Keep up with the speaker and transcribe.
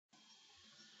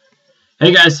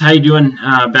Hey guys, how you doing?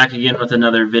 Back again with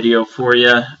another video for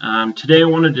you. Today I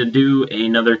wanted to do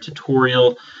another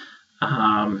tutorial,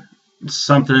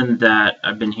 something that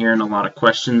I've been hearing a lot of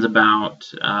questions about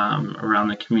around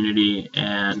the community,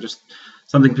 and just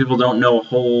something people don't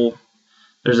know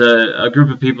there's a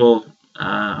group of people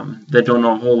that don't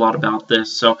know a whole lot about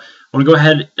this. So I want to go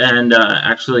ahead and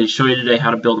actually show you today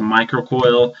how to build a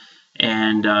microcoil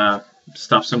and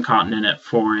stuff some cotton in it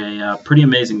for a pretty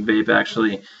amazing vape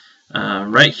actually.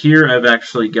 Right here I've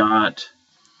actually got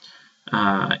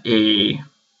a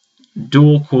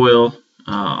dual coil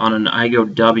on an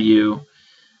iGo W,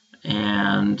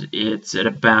 and it's at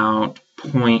about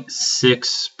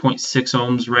 0.6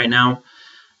 ohms right now.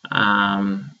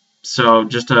 So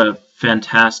just a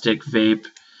fantastic vape.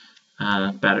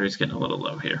 Battery's getting a little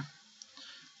low here,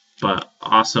 but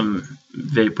awesome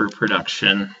vapor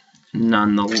production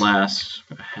nonetheless.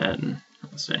 Go ahead and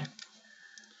let's see.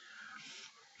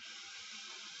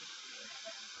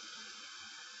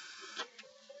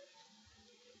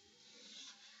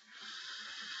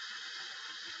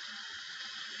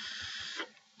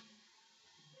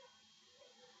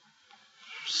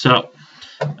 So,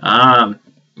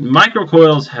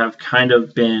 microcoils have kind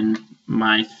of been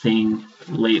my thing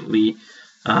lately.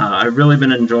 I've really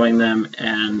been enjoying them,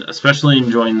 and especially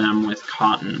enjoying them with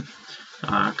cotton.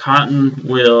 Cotton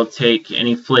will take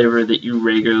any flavor that you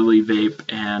regularly vape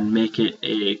and make it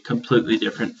a completely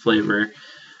different flavor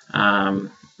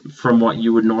from what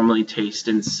you would normally taste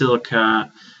in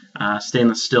silica,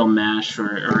 stainless steel mesh,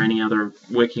 or any other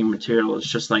wicking material. It's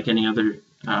just like any other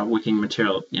wicking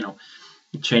material, you know.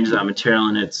 You change that material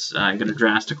and it's going to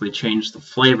drastically change the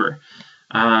flavor.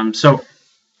 So I'm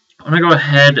going to go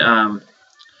ahead and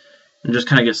just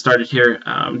kind of get started here.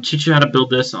 Teach you how to build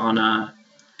this on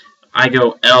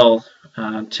iGo L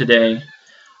today.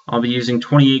 I'll be using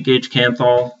 28 gauge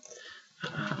Kanthal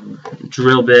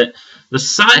drill bit. The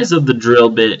size of the drill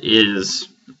bit is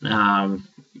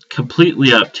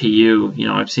completely up to you. You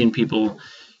know, I've seen people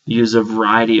use a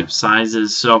variety of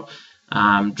sizes, so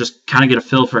just kind of get a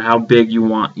feel for how big you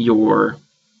want your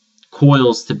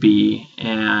coils to be,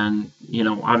 and you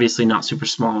know, obviously not super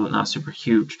small but not super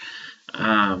huge.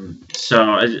 So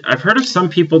I've heard of some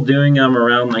people doing them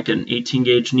around like an 18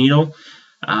 gauge needle.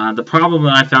 The problem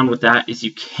that I found with that is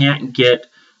you can't get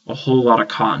a whole lot of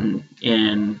cotton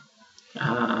in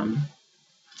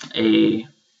a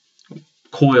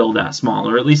coil that small,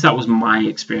 or at least that was my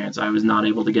experience. I was not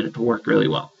able to get it to work really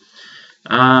well.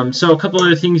 So a couple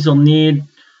other things you'll need,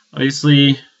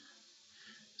 obviously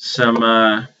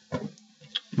some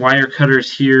wire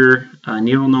cutters here,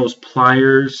 needle nose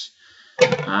pliers,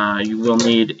 you will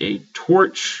need a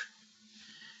torch,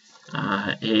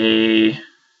 what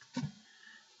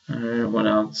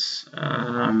else,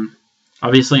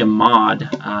 obviously a mod,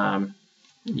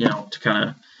 you know, to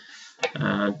kind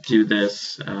of do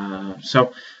this.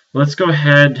 So let's go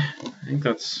ahead. I think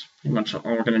that's pretty much all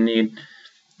we're going to need.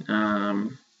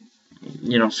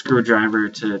 You know, screwdriver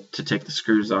to take the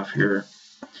screws off your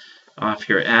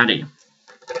Addy.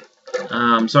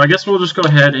 So I guess we'll just go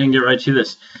ahead and get right to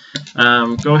this.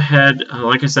 Go ahead,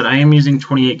 like I said, I am using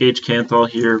 28 gauge Kanthal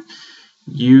here.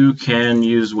 You can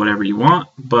use whatever you want,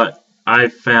 but I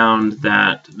found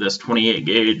that this 28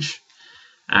 gauge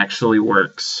actually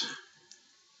works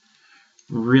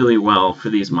really well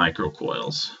for these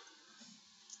microcoils.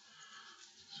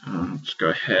 So let's go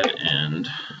ahead and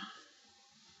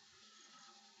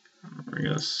we're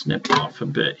going to snip off a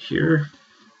bit here.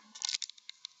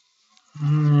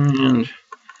 And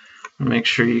make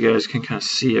sure you guys can kind of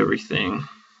see everything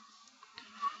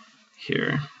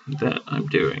here that I'm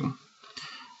doing.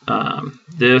 I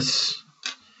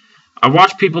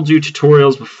watched people do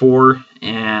tutorials before,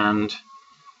 and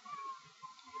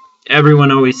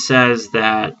everyone always says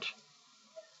that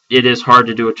it is hard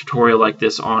to do a tutorial like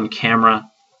this on camera.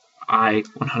 I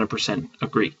 100%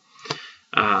 agree.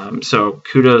 So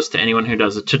kudos to anyone who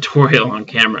does a tutorial on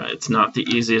camera. It's not the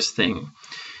easiest thing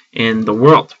in the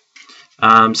world.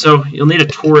 So you'll need a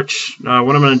torch.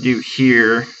 What I'm going to do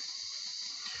here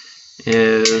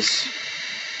is,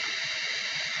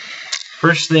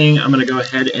 first thing I'm going to go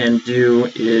ahead and do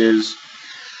is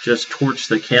just torch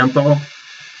the Kanthal.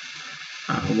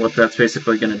 What that's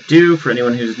basically going to do for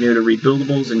anyone who's new to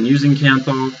rebuildables and using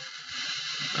Kanthal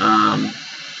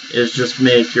is just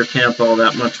make your Kanthal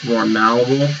that much more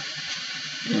malleable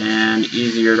and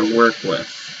easier to work with.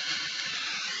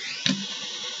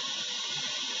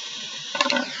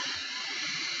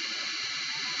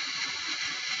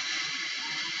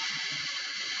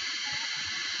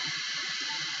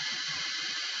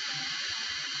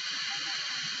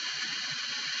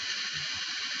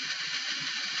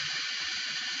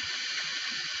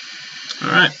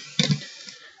 Alright,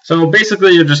 so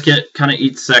basically you just get kind of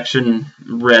each section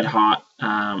red hot.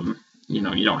 You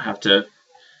know, you don't have to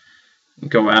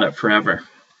go at it forever.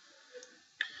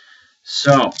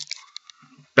 So,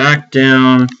 back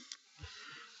down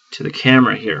to the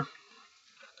camera here.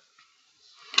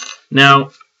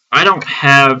 Now, I don't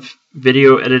have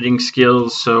video editing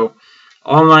skills, so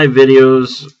all my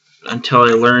videos, until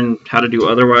I learn how to do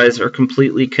otherwise, are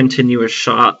completely continuous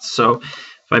shots. So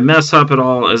if I mess up at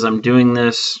all as I'm doing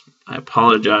this, I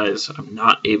apologize. I'm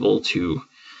not able to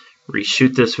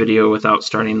reshoot this video without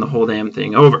starting the whole damn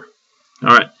thing over.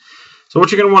 Alright, so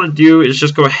what you're going to want to do is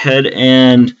just go ahead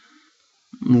and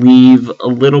leave a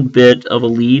little bit of a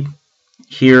lead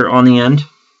here on the end.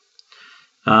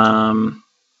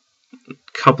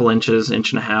 Couple inches,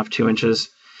 inch and a half, 2 inches.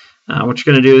 What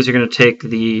you're going to do is you're going to take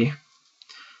the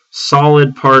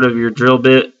solid part of your drill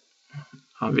bit.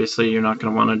 Obviously, you're not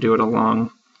going to want to do it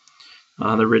along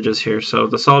the ridges here. So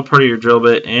the solid part of your drill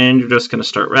bit, and you're just going to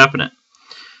start wrapping it.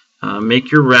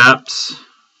 Make your wraps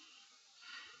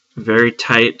very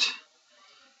tight.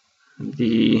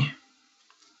 The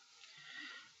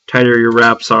tighter your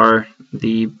wraps are,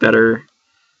 the better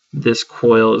this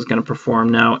coil is going to perform.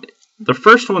 Now, the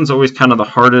first one's always kind of the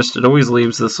hardest. It always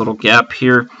leaves this little gap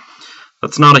here.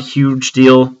 That's not a huge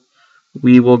deal.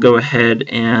 We will go ahead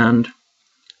and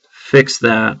fix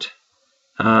that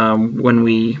when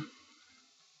we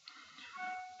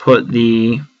put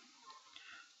the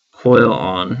coil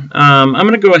on. I'm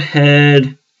going to go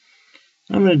ahead,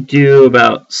 I'm going to do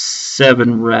about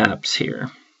 7 wraps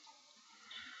here.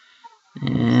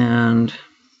 And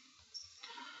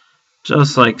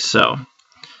just like so.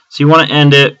 So you want to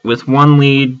end it with 1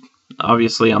 lead,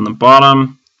 obviously on the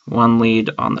bottom, 1 lead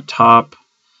on the top.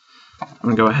 I'm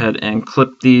going to go ahead and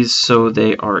clip these so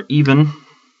they are even.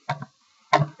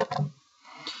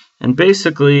 And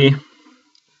basically,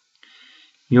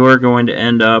 you're going to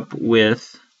end up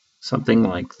with something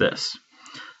like this.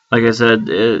 Like I said,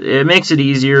 it makes it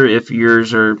easier if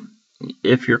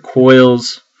your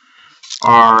coils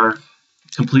are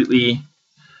completely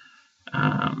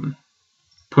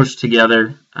pushed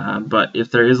together, but if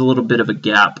there is a little bit of a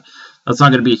gap, that's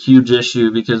not going to be a huge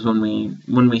issue, because when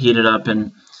we heat it up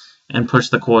and push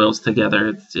the coils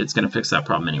together, it's going to fix that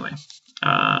problem anyway.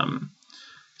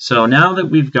 So now that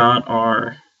we've got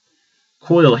our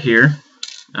coil here,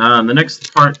 the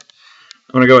next part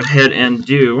I'm going to go ahead and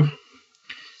do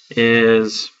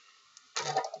is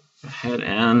go ahead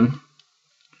and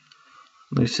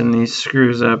loosen these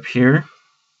screws up here.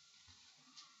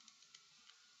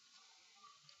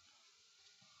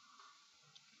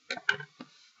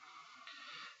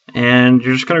 And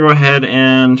you're just going to go ahead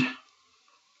and,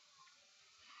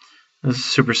 this is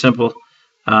super simple,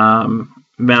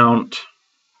 mount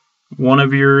one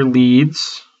of your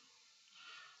leads,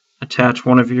 attach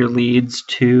one of your leads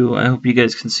to, I hope you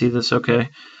guys can see this okay,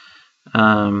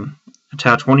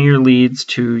 attach one of your leads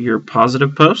to your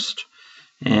positive post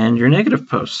and your negative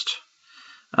post.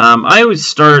 I always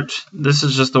start, this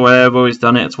is just the way I've always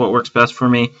done it, it's what works best for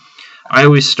me. I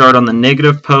always start on the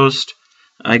negative post.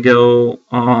 I go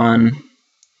on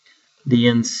the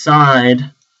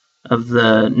inside of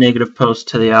the negative post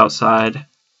to the outside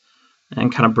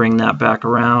and kind of bring that back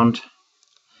around,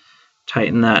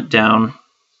 tighten that down,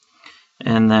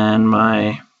 and then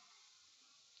my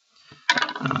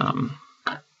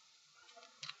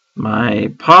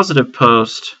positive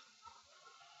post,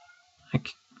 I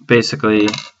basically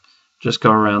just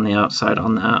go around the outside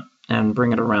on that and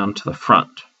bring it around to the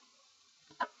front.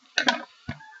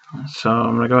 So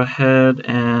I'm going to go ahead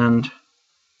and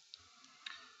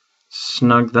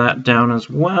snug that down as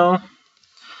well.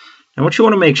 And what you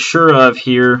want to make sure of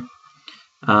here,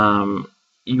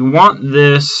 you want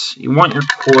your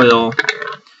coil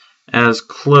as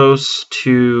close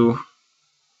to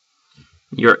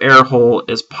your air hole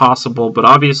as possible, but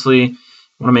obviously you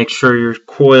want to make sure your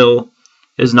coil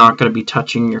is not going to be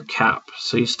touching your cap.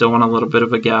 So you still want a little bit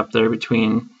of a gap there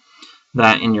between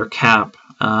that and your cap,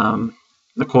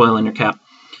 the coil and your cap.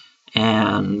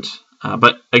 And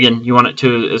but again, you want it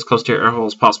to as close to your air hole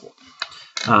as possible.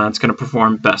 It's going to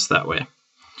perform best that way.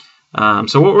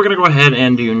 So what we're going to go ahead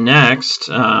and do next, just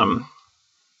going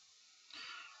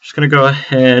to go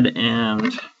ahead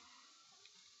and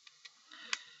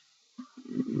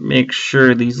make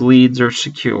sure these leads are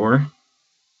secure.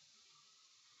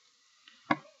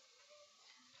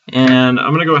 And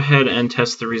I'm going to go ahead and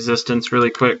test the resistance really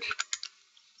quick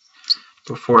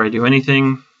before I do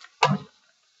anything.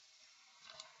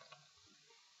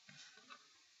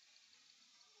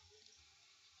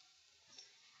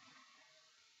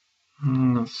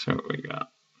 Let's see what we got.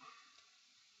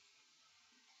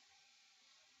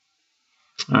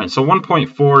 All right, so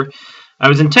 1.4. I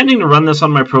was intending to run this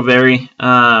on my ProVary,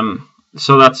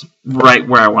 so that's right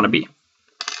where I want to be.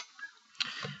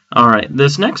 All right,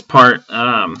 this next part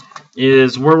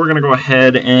is where we're going to go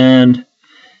ahead and,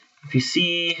 if you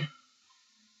see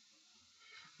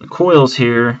the coils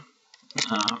here,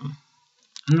 I'm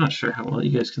not sure how well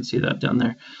you guys can see that down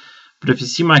there, but if you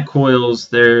see my coils,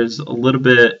 there's a little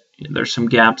bit, there's some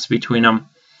gaps between them.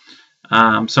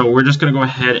 So we're just going to go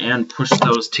ahead and push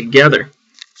those together.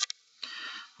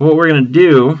 What we're going to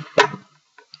do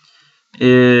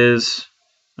is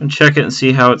check it and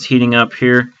see how it's heating up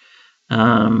here.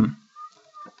 And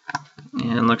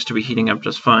it looks to be heating up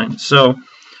just fine. So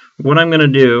what I'm going to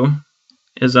do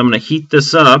is I'm going to heat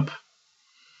this up,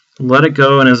 let it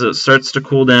go, and as it starts to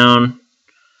cool down,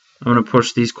 I'm going to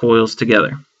push these coils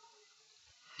together.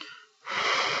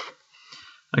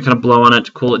 I kind of blow on it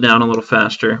to cool it down a little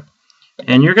faster.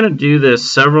 And you're going to do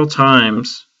this several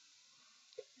times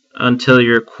until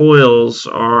your coils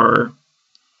are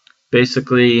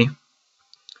basically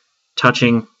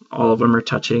touching, all of them are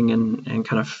touching and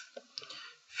kind of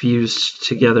fused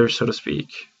together, so to speak.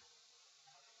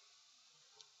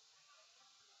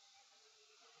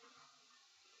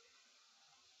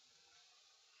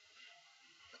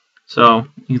 So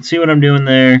you can see what I'm doing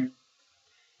there.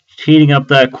 Heating up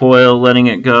that coil, letting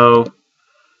it go,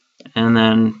 and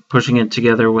then pushing it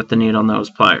together with the needle nose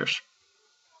pliers.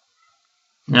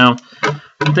 Now,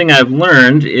 one thing I've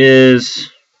learned is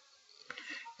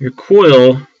your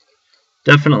coil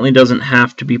definitely doesn't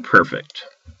have to be perfect.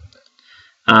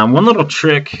 One little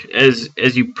trick is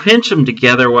as you pinch them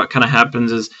together, what kind of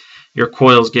happens is your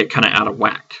coils get kind of out of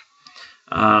whack.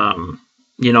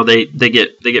 You know, they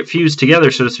get fused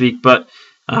together, so to speak, but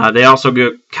they also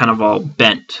get kind of all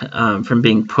bent from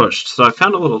being pushed. So I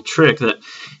found a little trick that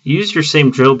you use your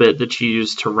same drill bit that you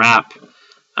use to wrap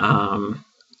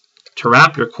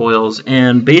your coils,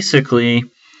 and basically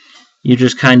you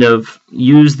just kind of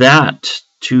use that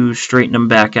to straighten them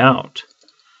back out.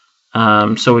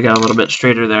 So we got a little bit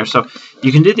straighter there. So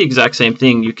you can do the exact same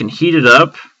thing. You can heat it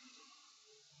up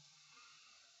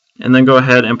and then go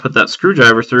ahead and put that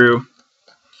screwdriver through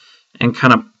and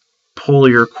kind of pull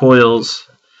your coils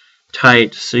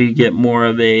tight so you get more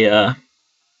of a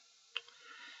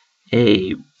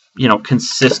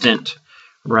consistent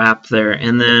wrap there.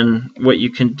 And then what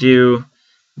you can do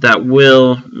that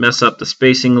will mess up the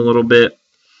spacing a little bit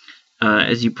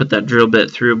as you put that drill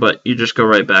bit through, but you just go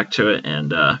right back to it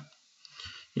and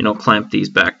clamp these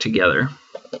back together.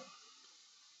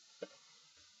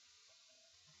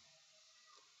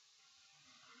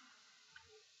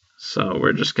 So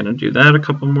we're just going to do that a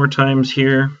couple more times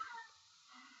here.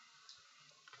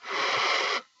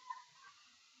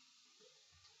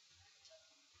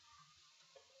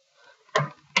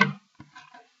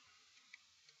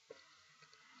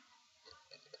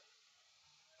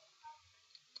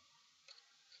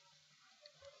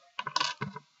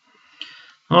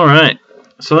 Alright,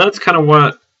 so that's kind of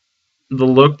what the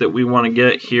look that we want to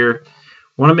get here.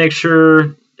 Want to make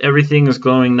sure everything is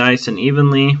glowing nice and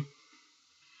evenly,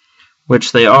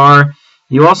 which they are.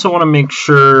 You also want to make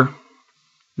sure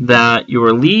that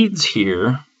your leads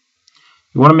here,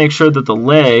 you want to make sure that the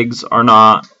legs are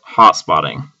not hot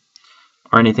spotting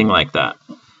or anything like that.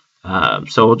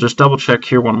 So we'll just double check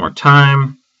here one more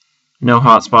time. No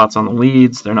hot spots on the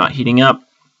leads, they're not heating up.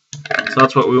 So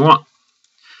that's what we want.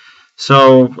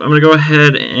 So I'm going to go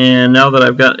ahead, and now that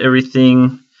I've got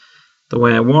everything the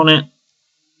way I want it,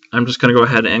 I'm just going to go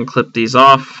ahead and clip these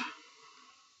off.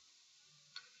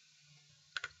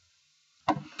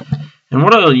 And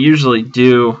what I'll usually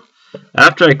do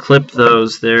after I clip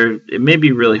those, it may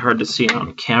be really hard to see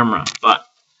on camera, but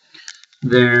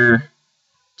there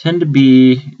tend to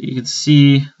be, you can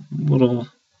see little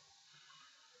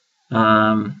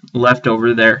left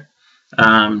over there.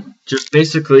 Just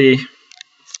basically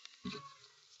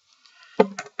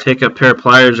take a pair of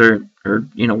pliers or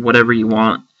whatever you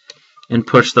want and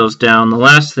push those down. The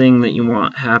last thing that you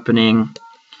want happening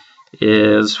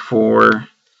is for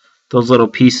those little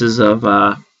pieces of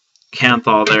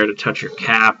Canthol there to touch your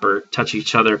cap or touch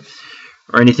each other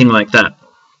or anything like that.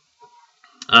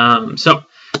 So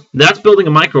that's building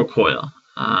a microcoil.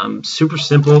 Super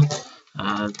simple.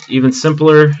 Even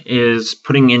simpler is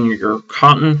putting in your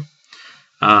cotton.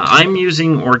 I'm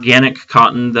using organic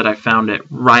cotton that I found at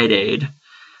Rite Aid.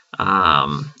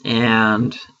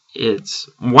 And it's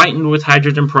whitened with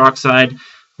hydrogen peroxide.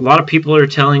 A lot of people are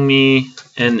telling me,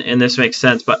 and this makes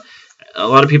sense, but a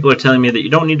lot of people are telling me that you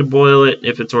don't need to boil it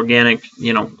if it's organic,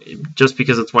 just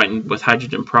because it's whitened with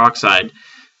hydrogen peroxide.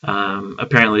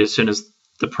 Apparently as soon as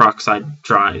the peroxide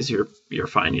dries, you're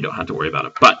fine, you don't have to worry about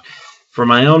it. But for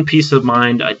my own peace of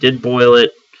mind, I did boil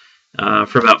it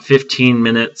for about 15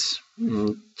 minutes.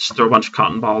 Just throw a bunch of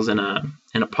cotton balls in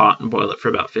a pot and boil it for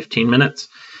about 15 minutes.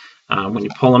 When you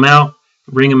pull them out,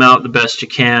 wring them out the best you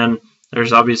can.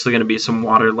 There's obviously going to be some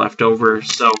water left over,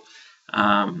 so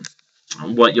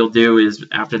what you'll do is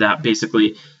after that,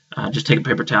 basically just take a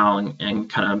paper towel and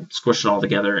kind of squish it all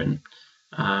together and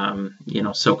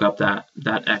soak up that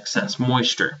excess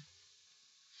moisture.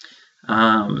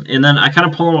 And then I kind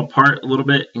of pull them apart a little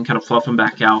bit and kind of fluff them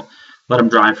back out, let them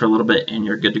dry for a little bit, and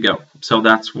you're good to go. So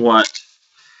that's what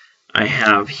I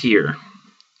have here.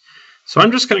 So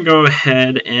I'm just going to go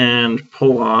ahead and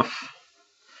pull off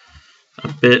a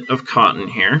bit of cotton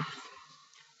here.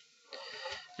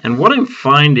 And what I'm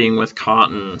finding with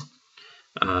cotton,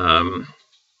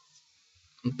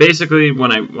 basically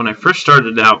when I first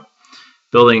started out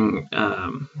building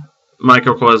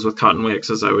microcoils with cotton wicks,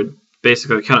 is I would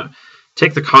basically kind of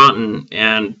take the cotton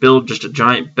and build just a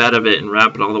giant bed of it and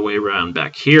wrap it all the way around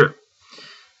back here.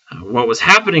 What was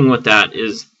happening with that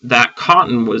is that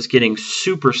cotton was getting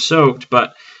super soaked,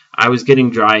 but I was getting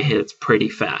dry hits pretty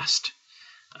fast.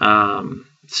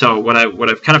 So what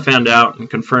I've kind of found out and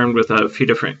confirmed with a few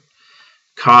different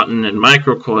cotton and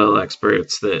microcoil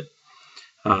experts, that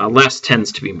less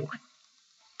tends to be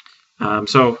more.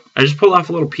 So I just pulled off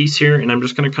a little piece here, and I'm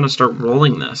just going to kind of start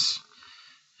rolling this.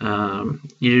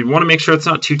 You want to make sure it's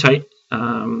not too tight.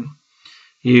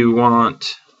 You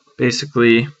want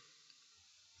basically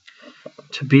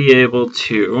to be able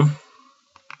to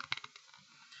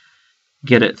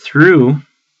get it through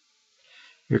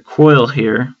your coil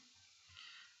here,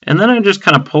 and then I just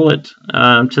kind of pull it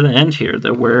to the end here,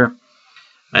 where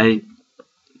I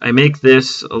make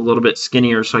this a little bit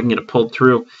skinnier so I can get it pulled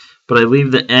through, but I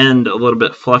leave the end a little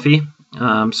bit fluffy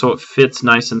so it fits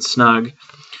nice and snug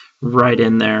right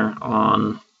in there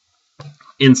on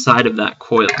inside of that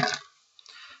coil.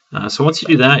 So once you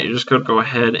do that, you're just going to go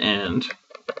ahead and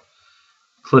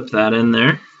clip that in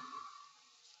there.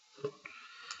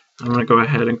 I'm going to go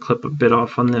ahead and clip a bit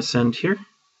off on this end here.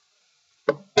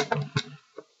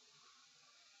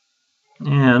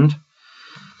 And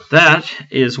that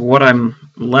is what I'm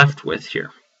left with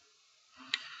here.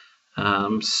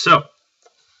 So what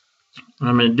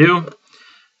I'm going to do,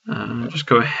 just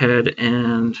go ahead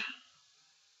and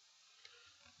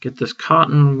get this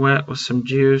cotton wet with some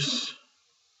juice.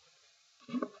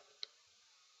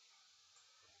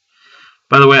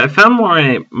 By the way, I found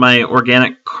my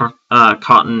organic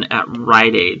cotton at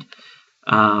Rite Aid.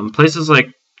 Places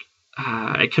like,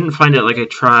 I couldn't find it. Like, I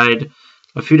tried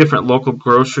a few different local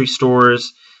grocery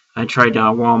stores. I tried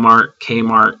Walmart,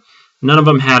 Kmart. None of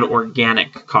them had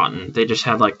organic cotton. They just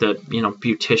had like the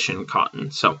beautician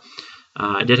cotton. So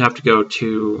I did have to go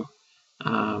to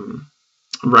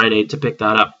Rite Aid to pick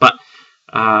that up. But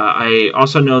I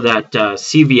also know that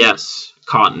CVS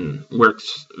cotton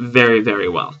works very, very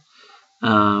well.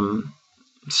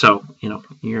 So,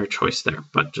 your choice there,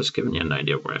 but just giving you an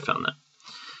idea of where I found that.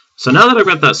 So now that I've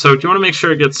got that soaked, you want to make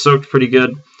sure it gets soaked pretty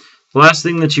good. The last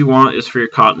thing that you want is for your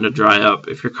cotton to dry up.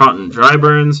 If your cotton dry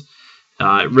burns,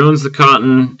 it ruins the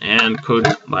cotton and could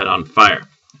light on fire,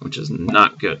 which is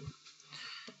not good.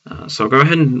 So go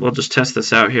ahead and we'll just test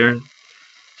this out here.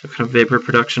 So kind of vapor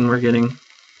production we're getting.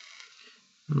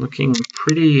 Looking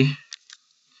pretty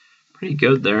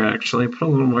good there, actually. Put a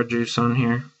little more juice on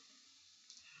here.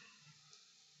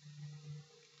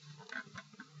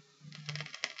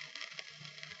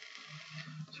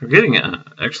 We're getting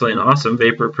actually an awesome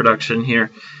vapor production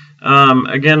here.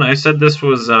 Again, I said this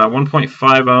was 1.5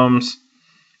 ohms.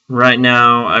 Right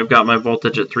now, I've got my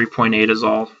voltage at 3.8 is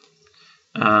all.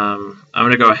 I'm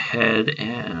going to go ahead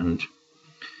and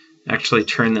actually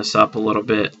turn this up a little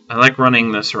bit. I like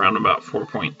running this around about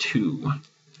 4.2.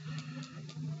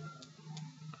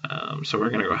 So we're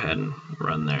going to go ahead and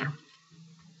run there.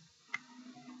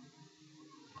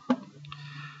 All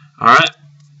right.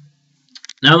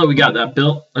 Now that we got that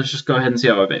built, let's just go ahead and see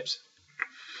how it vapes.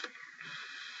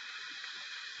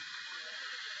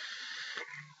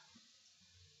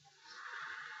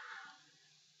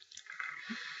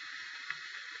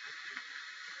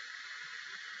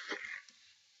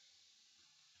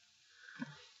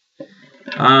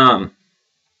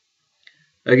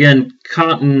 Again,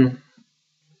 cotton,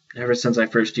 ever since I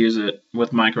first used it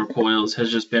with microcoils,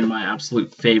 has just been my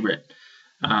absolute favorite.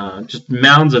 Just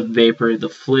mounds of vapor. The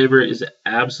flavor is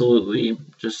absolutely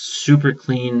just super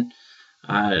clean.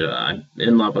 I'm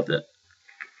in love with it.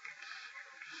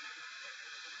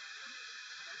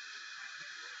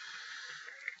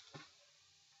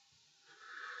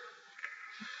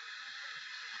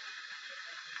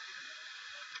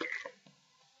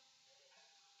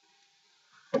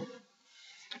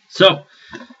 So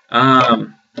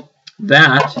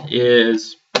that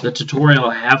is the tutorial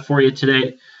I have for you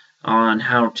today on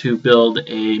how to build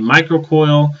a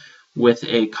microcoil with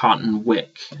a cotton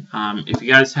wick. If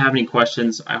you guys have any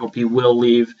questions, I hope you will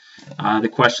leave the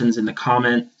questions in the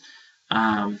comment.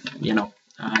 You know,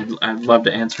 I'd love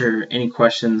to answer any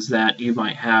questions that you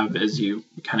might have as you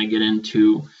kind of get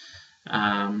into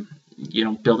you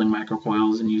know, building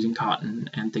microcoils and using cotton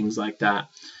and things like that.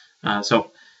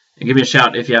 So give me a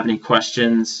shout if you have any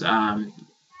questions.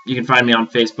 You can find me on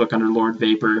Facebook under Lord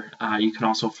Vapor. You can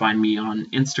also find me on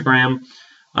Instagram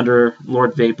under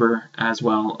Lord Vapor as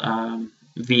well,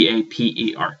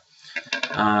 VAPER.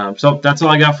 So that's all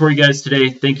I got for you guys today.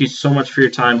 Thank you so much for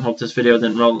your time. Hope this video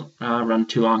didn't run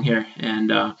too long here,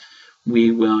 and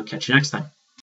we will catch you next time.